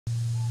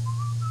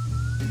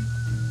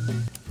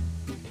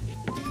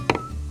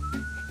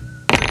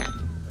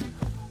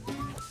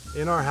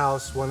In our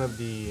house, one of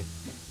the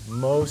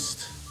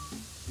most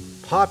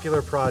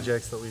popular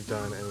projects that we've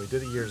done, and we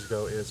did it years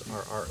ago, is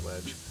our art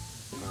ledge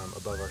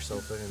above our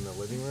sofa in the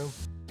living room.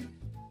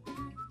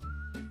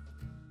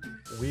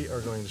 We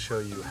are going to show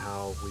you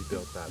how we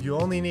built that. You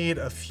only need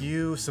a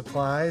few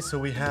supplies. So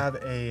we have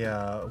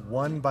a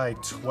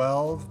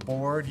 1x12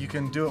 board. You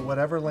can do it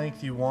whatever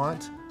length you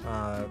want.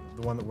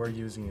 The one that we're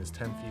using is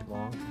 10 feet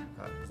long,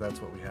 because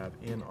that's what we have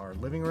in our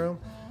living room.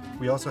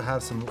 We also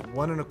have some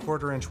 1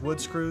 1/4 inch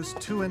wood screws,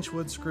 2-inch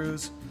wood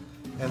screws,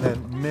 and then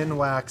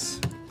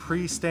Minwax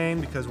pre-stain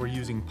because we're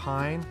using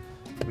pine.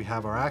 We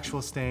have our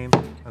actual stain,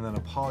 and then a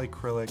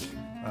polyacrylic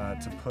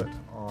to put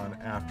on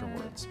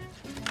afterwards.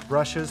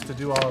 Brushes to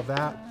do all of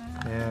that,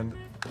 and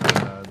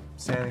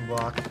sanding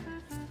block,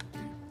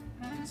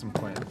 some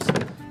clamps.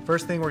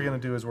 First thing we're going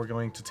to do is we're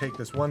going to take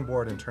this one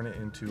board and turn it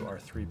into our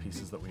 3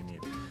 pieces that we need.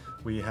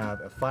 We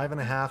have a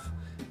 5.5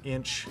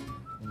 inch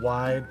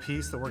wide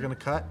piece that we're going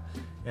to cut,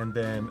 and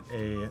then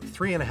a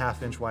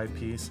 3.5 inch wide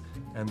piece,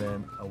 and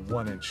then a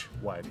 1 inch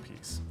wide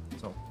piece.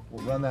 So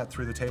we'll run that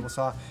through the table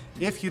saw.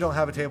 If you don't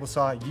have a table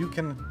saw, you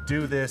can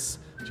do this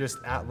just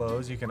at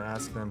Lowe's. You can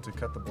ask them to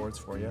cut the boards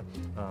for you,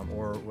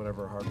 or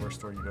whatever hardware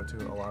store you go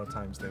to. A lot of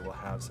times they will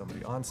have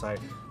somebody on site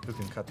who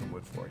can cut the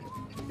wood for you.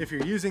 If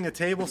you're using a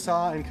table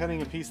saw and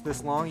cutting a piece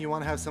this long, you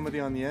want to have somebody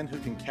on the end who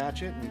can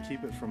catch it and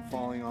keep it from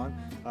falling on.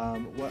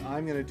 What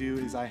I'm going to do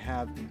is I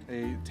have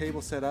a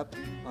table set up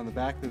on the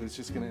back that it's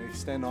just going to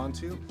extend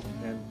onto,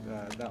 and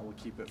that will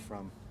keep it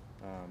from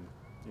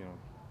you know,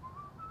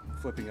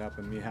 flipping up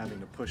and me having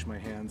to push my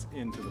hands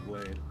into the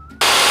blade.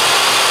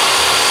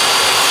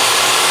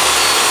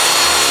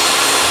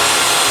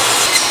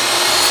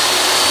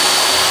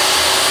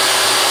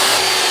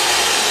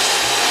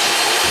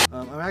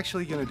 I'm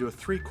actually going to do a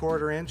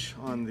 3/4 inch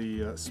on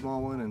the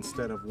small one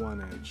instead of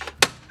 1 inch.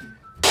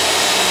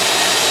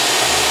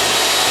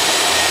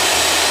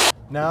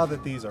 Now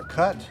that these are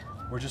cut,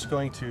 we're just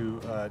going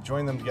to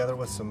join them together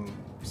with some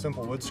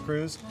simple wood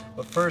screws.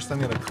 But first I'm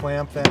going to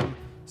clamp them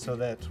so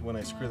that when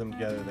I screw them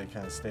together they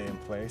kind of stay in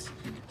place.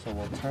 So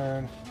we'll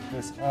turn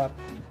this up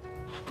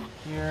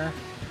here,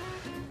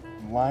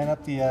 line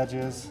up the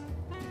edges,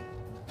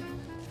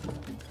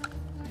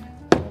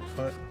 we'll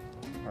put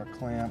our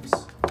clamps.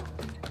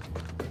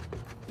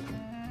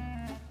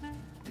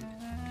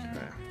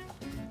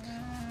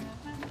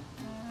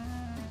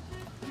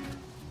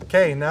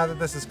 Okay, now that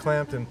this is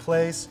clamped in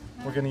place,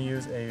 we're going to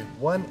use a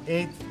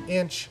 1/8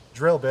 inch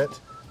drill bit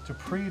to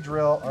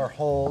pre-drill our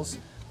holes.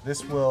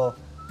 This will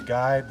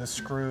guide the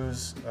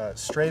screws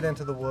straight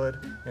into the wood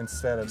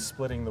instead of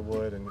splitting the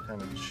wood and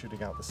kind of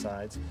shooting out the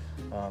sides.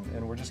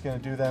 And we're just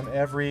going to do them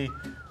every,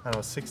 I don't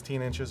know,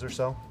 16 inches or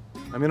so.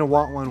 I'm going to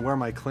want one where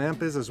my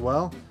clamp is as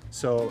well,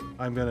 so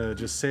I'm going to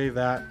just save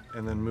that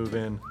and then move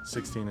in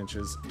 16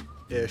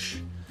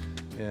 inches-ish,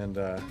 and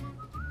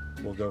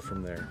we'll go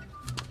from there.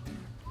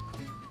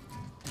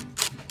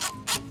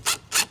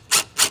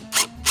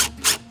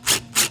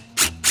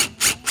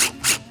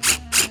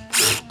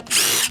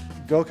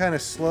 Go kind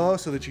of slow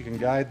so that you can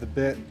guide the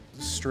bit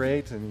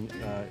straight, and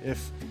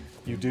if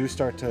you do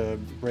start to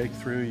break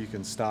through, you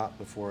can stop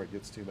before it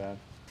gets too bad.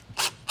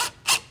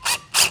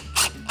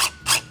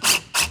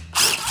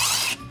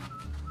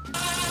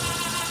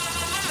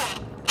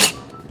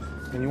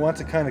 And you want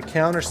to kind of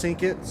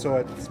countersink it so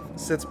it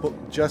sits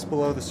just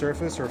below the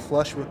surface or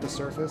flush with the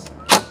surface.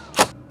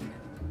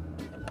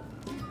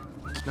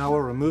 Now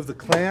we'll remove the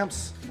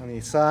clamps on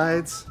the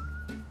sides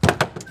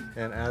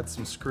and add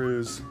some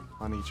screws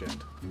on each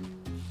end.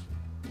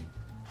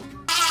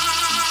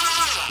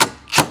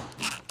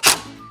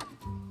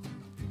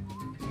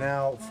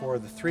 Now for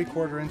the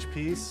 3/4 inch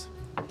piece,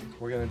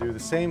 we're going to do the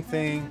same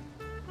thing.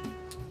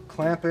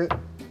 Clamp it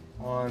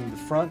on the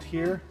front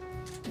here,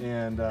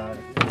 and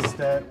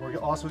instead we're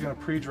also going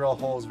to pre-drill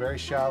holes very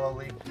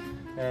shallowly,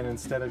 and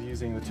instead of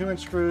using the 2-inch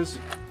screws,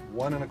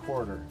 1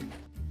 1/4.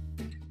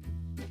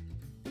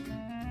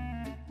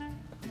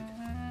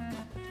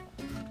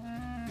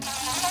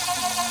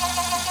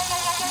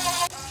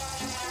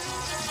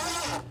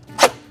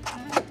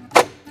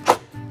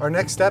 Our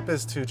next step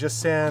is to just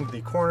sand the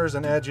corners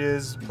and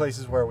edges,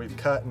 places where we've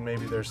cut and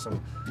maybe there's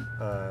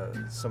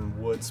some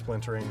wood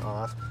splintering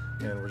off,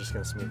 and we're just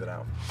going to smooth it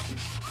out.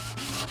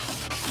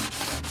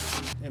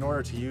 In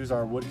order to use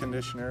our wood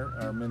conditioner,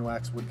 our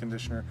Minwax wood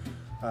conditioner,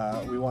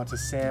 we want to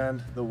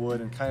sand the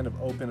wood and kind of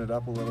open it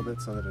up a little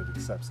bit so that it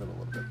accepts it a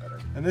little bit better.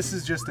 And this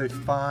is just a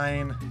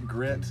fine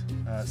grit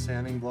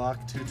sanding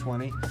block,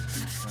 220.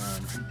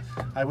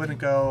 I wouldn't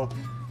go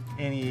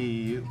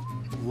any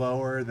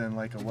lower than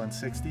like a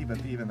 160,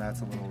 but even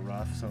that's a little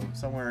rough, so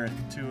somewhere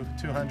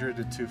 200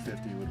 to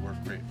 250 would work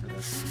great for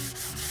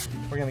this.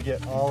 We're going to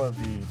get all of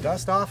the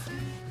dust off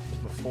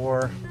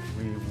before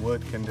we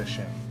wood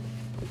condition.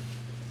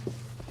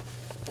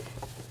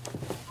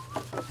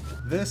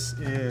 This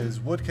is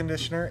wood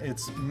conditioner.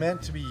 It's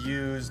meant to be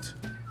used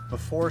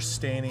before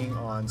staining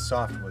on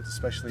softwoods,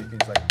 especially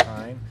things like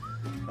pine.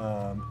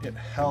 It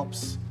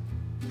helps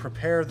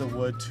prepare the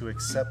wood to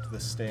accept the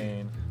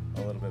stain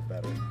a little bit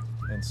better.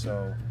 And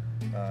so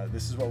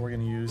this is what we're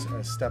going to use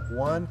as step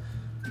 1.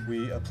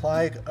 We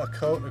apply a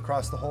coat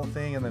across the whole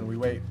thing, and then we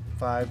wait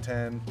 5,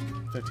 10,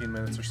 15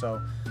 minutes or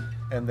so,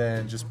 and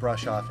then just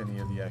brush off any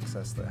of the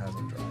excess that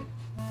hasn't dried.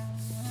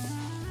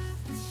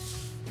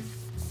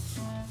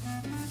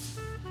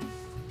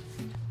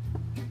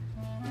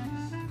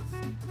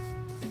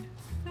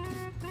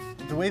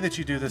 The way that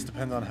you do this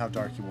depends on how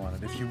dark you want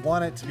it. If you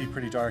want it to be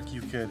pretty dark, you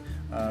could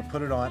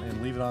put it on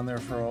and leave it on there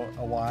for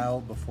a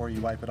while before you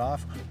wipe it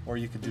off, or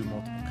you could do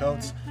multiple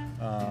coats.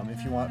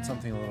 If you want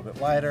something a little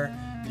bit lighter,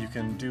 you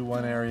can do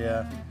one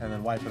area and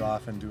then wipe it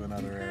off and do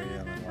another area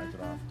and then wipe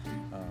it off.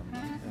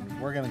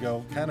 And we're going to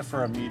go kind of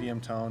for a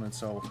medium tone, and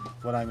so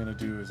what I'm going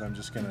to do is I'm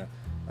just going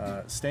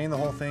to stain the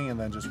whole thing and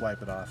then just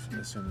wipe it off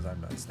as soon as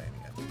I'm done staining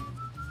it.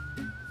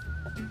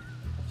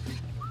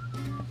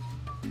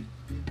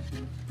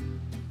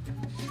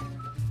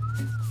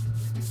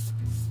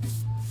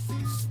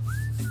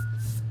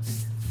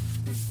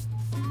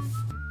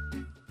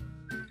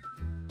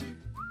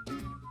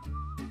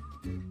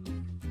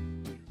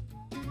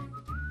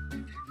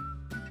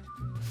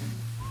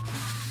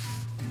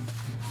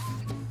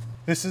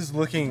 This is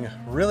looking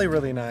really,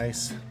 really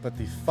nice, but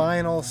the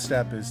final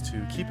step is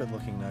to keep it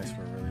looking nice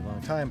for a really long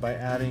time by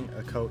adding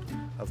a coat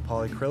of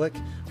polyacrylic.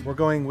 We're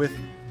going with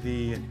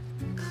the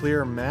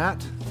clear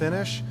matte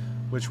finish,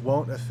 which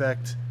won't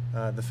affect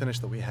the finish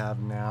that we have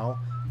now.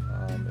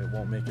 It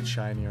won't make it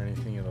shiny or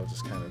anything. It'll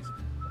just kind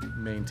of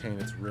maintain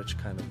its rich,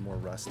 kind of more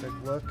rustic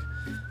look.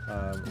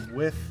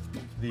 With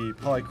the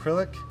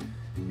polyacrylic,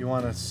 you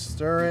want to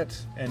stir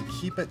it and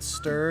keep it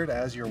stirred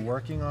as you're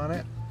working on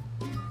it.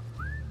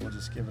 We'll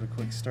just give it a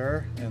quick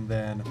stir, and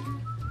then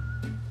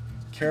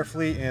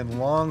carefully in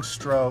long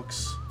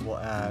strokes we'll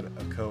add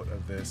a coat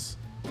of this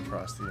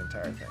across the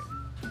entire thing.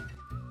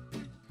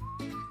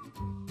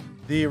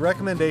 The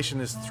recommendation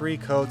is 3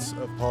 coats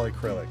of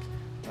polyacrylic.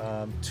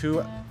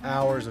 2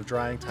 hours of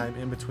drying time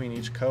in between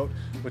each coat,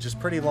 which is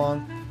pretty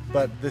long,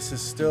 but this is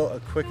still a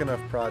quick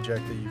enough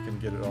project that you can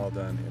get it all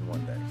done in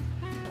one day.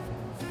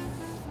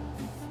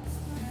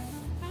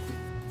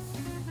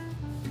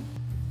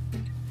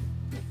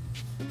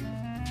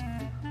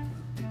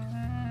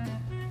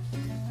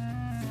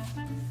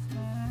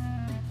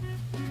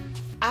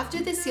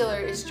 After the sealer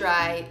is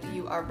dry,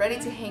 you are ready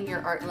to hang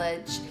your art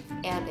ledge,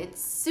 and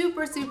it's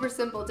super, super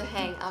simple to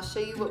hang. I'll show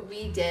you what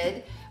we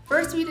did.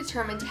 First, we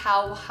determined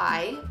how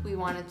high we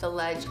wanted the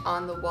ledge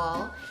on the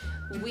wall.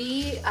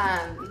 We,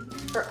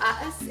 for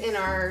us, in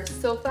our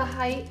sofa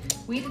height,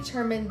 we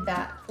determined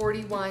that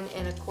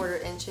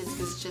 41¼ inches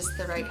was just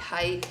the right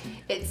height.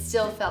 It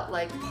still felt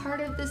like part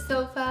of the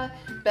sofa,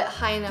 but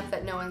high enough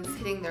that no one's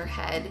hitting their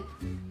head.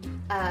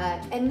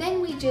 And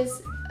then we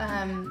just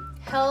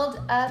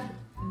held up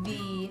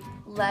the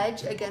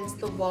ledge against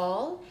the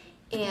wall,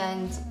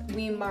 and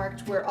we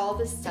marked where all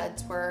the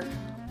studs were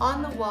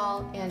on the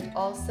wall and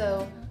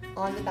also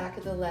on the back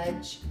of the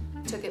ledge.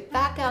 Took it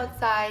back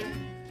outside,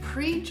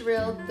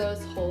 pre-drilled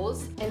those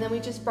holes, and then we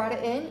just brought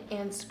it in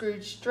and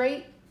screwed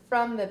straight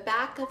from the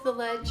back of the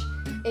ledge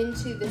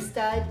into the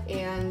stud,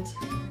 and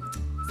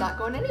it's not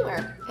going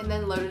anywhere, and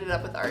then loaded it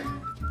up with art.